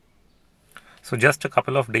So just a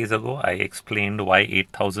couple of days ago, I explained why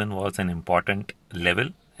 8,000 was an important level.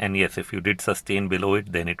 And yes, if you did sustain below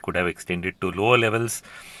it, then it could have extended to lower levels.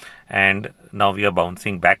 And now we are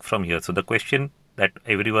bouncing back from here. So the question that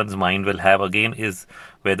everyone's mind will have again is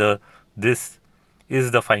whether this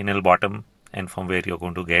is the final bottom and from where you're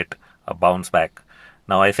going to get a bounce back.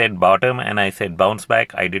 Now, I said bottom and I said bounce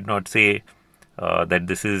back. I did not say that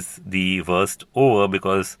this is the worst over,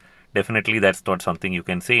 because definitely that's not something you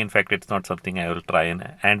can say. In fact, it's not something I will try and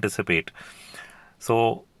anticipate.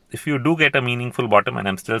 So if you do get a meaningful bottom, and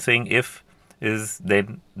I'm still saying if is,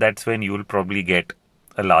 then that's when you will probably get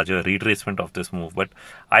a larger retracement of this move. But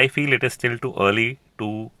I feel it is still too early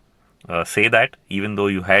to say that, even though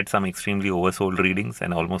you had some extremely oversold readings,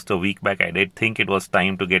 and almost a week back I did think it was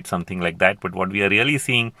time to get something like that. But what we are really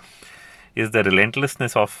seeing is the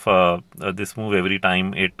relentlessness of this move every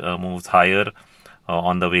time it moves higher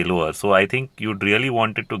on the way lower. So I think you'd really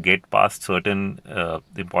wanted to get past certain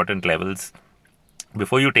important levels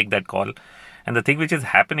before you take that call. And the thing which is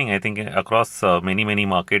happening, I think, across many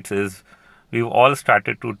markets is we've all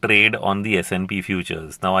started to trade on the S&P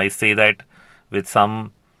futures. Now, I say that with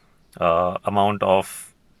some amount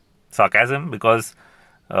of sarcasm, because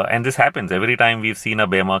and this happens every time we've seen a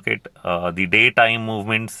bear market. The daytime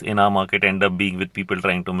movements in our market end up being with people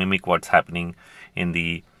trying to mimic what's happening in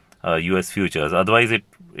the US futures. Otherwise,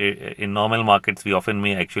 in normal markets, we often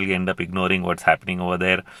may actually end up ignoring what's happening over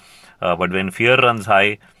there. But when fear runs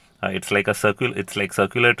high, it's like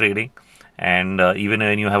circular trading. And even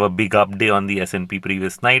when you have a big up day on the S&P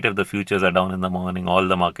previous night, if the futures are down in the morning, all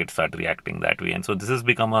the markets start reacting that way. And so this has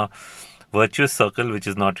become a virtuous circle, which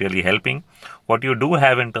is not really helping. What you do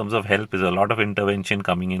have in terms of help is a lot of intervention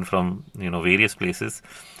coming in from various places.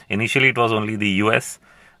 Initially, it was only the US,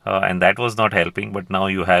 and that was not helping. But now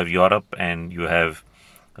you have Europe and you have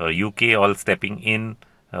UK all stepping in.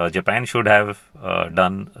 Japan should have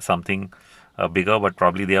done something bigger, but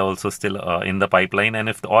probably they are also still in the pipeline. And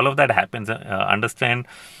if all of that happens, understand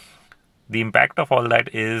the impact of all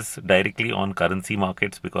that is directly on currency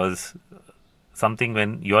markets, because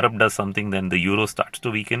when Europe does something, then the euro starts to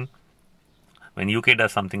weaken. When UK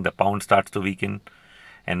does something, the pound starts to weaken.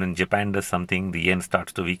 And when Japan does something, the yen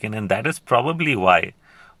starts to weaken. And that is probably why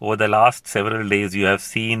over the last several days, you have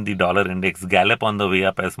seen the dollar index gallop on the way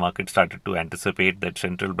up as markets started to anticipate that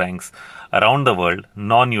central banks around the world,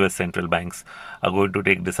 non-US central banks, are going to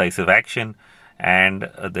take decisive action. And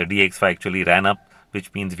the DXY actually ran up,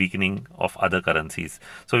 which means weakening of other currencies.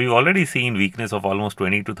 So we've already seen weakness of almost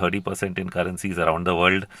 20 to 30% in currencies around the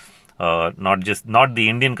world. Not the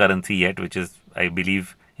Indian currency yet, which is, I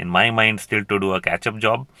believe, in my mind, still to do a catch-up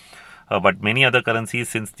job. But many other currencies,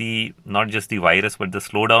 since not just the virus, but the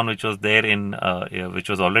slowdown which was there which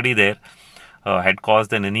was already there, had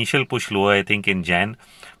caused an initial push lower, I think, in Jan.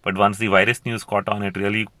 But once the virus news caught on, it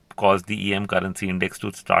really caused the EM currency index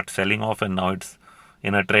to start selling off, and now it's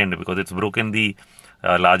in a trend because it's broken the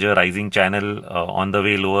larger rising channel on the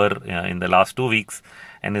way lower in the last 2 weeks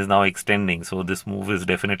and is now extending. So this move is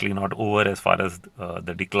definitely not over as far as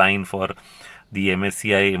the decline for the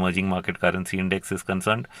MSCI Emerging Market Currency Index is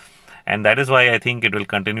concerned. And that is why I think it will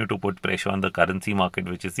continue to put pressure on the currency market,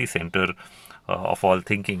 which is the center of all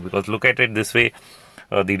thinking. Because look at it this way,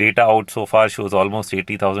 the data out so far shows almost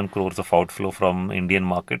 80,000 crores of outflow from Indian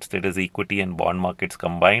markets, that is equity and bond markets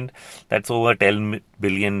combined. That's over $10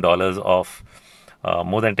 billion of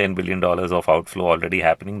more than $10 billion of outflow already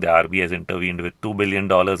happening. The RBI has intervened with $2 billion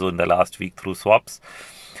in the last week through swaps.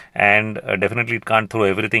 And definitely it can't throw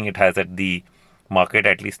everything it has at the market,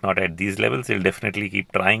 at least not at these levels. It'll definitely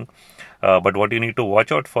keep trying. But what you need to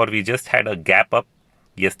watch out for, we just had a gap up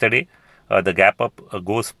yesterday. The gap up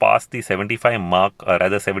goes past the 75 mark, or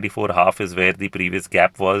rather 74.5 is where the previous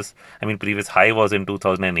gap was. Previous high was in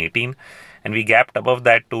 2018. And we gapped above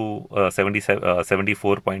that to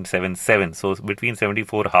 74.77. So between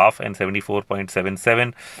 74.5 and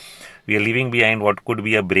 74.77, we are leaving behind what could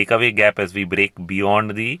be a breakaway gap as we break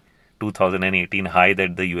beyond the 2018 high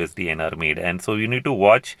that the USD-NR made. And so you need to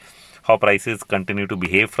watch how prices continue to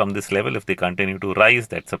behave from this level. If they continue to rise,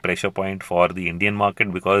 that's a pressure point for the Indian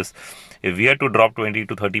market, because if we are to drop 20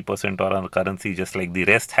 to 30% on our currency just like the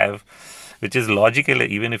rest have, which is logical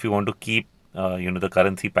even if you want to keep the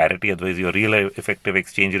currency parity, otherwise your real effective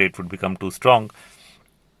exchange rate would become too strong.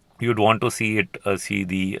 You'd want to see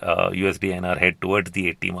the USD-NR head towards the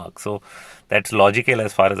 80 mark. So that's logical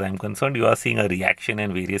as far as I'm concerned. You are seeing a reaction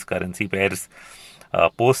in various currency pairs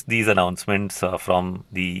post these announcements from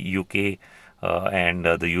the UK and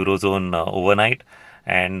the Eurozone overnight.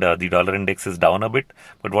 And the dollar index is down a bit.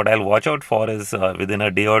 But what I'll watch out for is within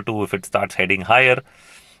a day or two, if it starts heading higher,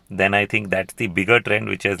 then I think that's the bigger trend,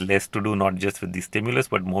 which has less to do not just with the stimulus,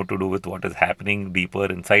 but more to do with what is happening deeper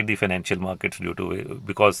inside the financial markets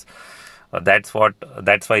because that's why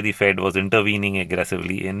the Fed was intervening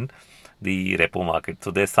aggressively in the repo market.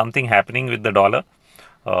 So there's something happening with the dollar,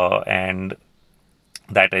 and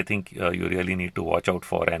that I think you really need to watch out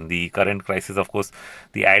for. And the current crisis, of course,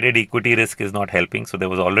 the added equity risk is not helping. So there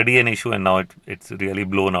was already an issue, and now it's really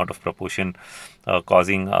blown out of proportion,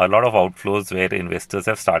 causing a lot of outflows where investors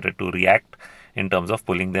have started to react in terms of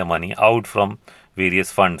pulling their money out from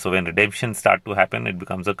various funds. So when redemptions start to happen, it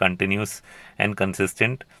becomes a continuous and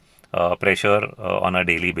consistent pressure on a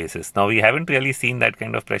daily basis. Now, we haven't really seen that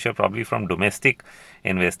kind of pressure probably from domestic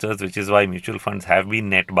investors, which is why mutual funds have been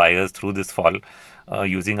net buyers through this fall,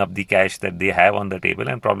 using up the cash that they have on the table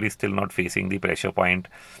and probably still not facing the pressure point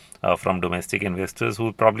from domestic investors who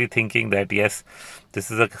are probably thinking that, yes, this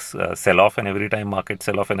is a sell-off, and every time markets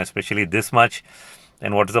sell off, and especially this much,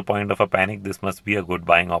 and what is the point of a panic? This must be a good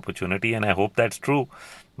buying opportunity, and I hope that's true.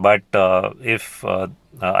 But if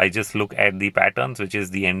I just look at the patterns, which is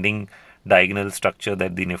the ending diagonal structure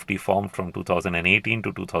that the Nifty formed from 2018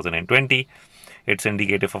 to 2020, it's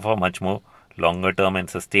indicative of a much more longer term and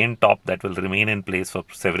sustained top that will remain in place for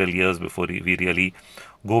several years before we really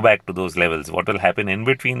go back to those levels. What will happen in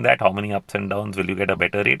between that, how many ups and downs will you get a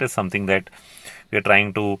better rate, is something that we're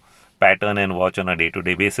trying to pattern and watch on a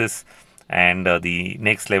day-to-day basis. And the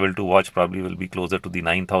next level to watch probably will be closer to the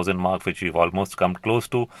 9,000 mark, which we've almost come close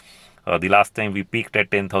to. The last time we peaked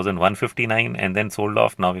at 10,159 and then sold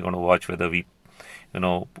off. Now we're going to watch whether we,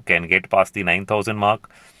 can get past the 9,000 mark.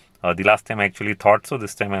 The last time I actually thought so.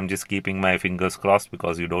 This time I'm just keeping my fingers crossed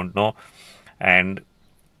because you don't know. And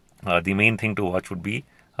the main thing to watch would be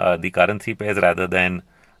the currency pairs rather than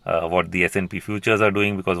what the S&P futures are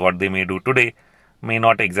doing, because what they may do today may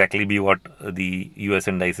not exactly be what the US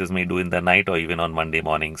indices may do in the night or even on Monday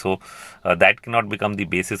morning. So that cannot become the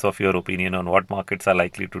basis of your opinion on what markets are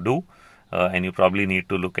likely to do. And you probably need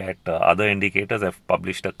to look at other indicators. I've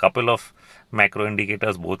published a couple of macro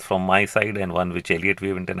indicators, both from my side and one which Elliott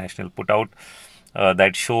Wave International put out,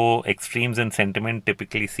 that show extremes in sentiment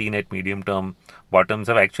typically seen at medium term bottoms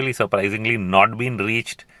have actually surprisingly not been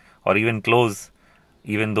reached or even close,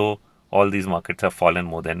 even though all these markets have fallen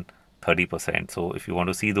more than 30%. So if you want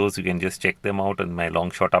to see those, you can just check them out in my long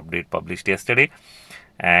short update published yesterday.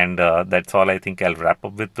 And that's all I think I'll wrap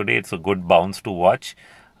up with today. It's a good bounce to watch.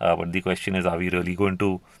 But the question is, are we really going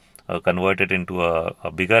to convert it into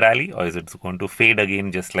a bigger rally, or is it going to fade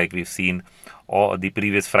again, just like we've seen or the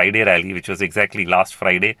previous Friday rally, which was exactly last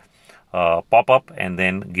Friday, pop up and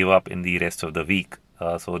then give up in the rest of the week.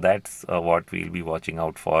 So that's what we'll be watching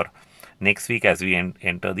out for next week as we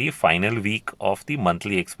enter the final week of the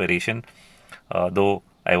monthly expiration. Though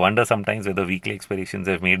I wonder sometimes whether weekly expirations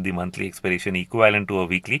have made the monthly expiration equivalent to a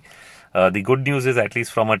weekly. The good news is, at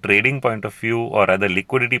least from a trading point of view, or rather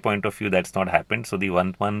liquidity point of view, that's not happened. So the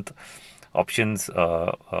 1 month options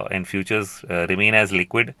and futures remain as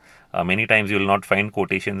liquid. Many times you will not find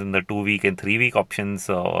quotations in the 2 week and 3 week options,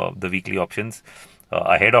 the weekly options,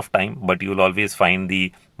 ahead of time, but you will always find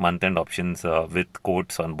the month-end options with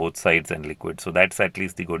quotes on both sides and liquid. So that's at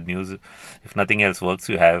least the good news. If nothing else works,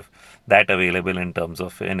 you have that available in terms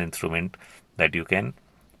of an instrument that you can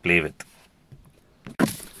play with.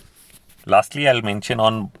 Lastly, I'll mention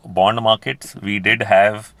on bond markets, we did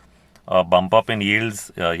have a bump up in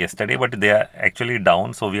yields yesterday, but they are actually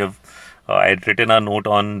down. So we have I had written a note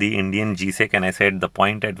on the Indian GSEC, and I said the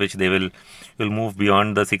point at which you'll move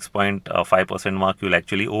beyond the 6.5% mark, you'll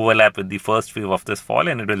actually overlap with the first wave of this fall,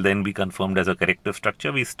 and it will then be confirmed as a corrective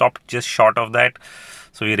structure. We stopped just short of that.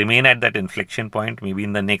 So we remain at that inflection point. Maybe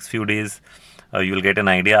in the next few days, you'll get an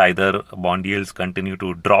idea. Either bond yields continue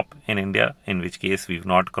to drop in India, in which case we've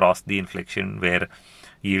not crossed the inflection where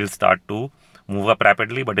yields start to move up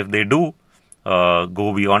rapidly. But if they do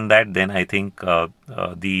go beyond that, then I think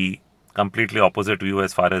the completely opposite view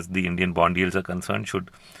as far as the Indian bond yields are concerned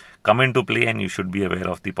should come into play, and you should be aware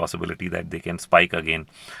of the possibility that they can spike again.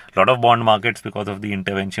 A lot of bond markets, because of the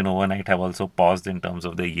intervention overnight, have also paused in terms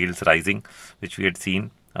of the yields rising, which we had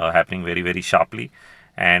seen happening very, very sharply.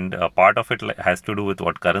 And part of it has to do with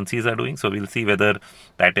what currencies are doing. So we'll see whether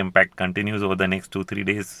that impact continues over the next 2-3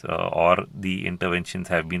 days or the interventions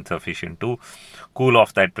have been sufficient to cool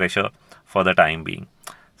off that pressure for the time being.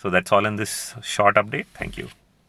 So that's all in this short update. Thank you.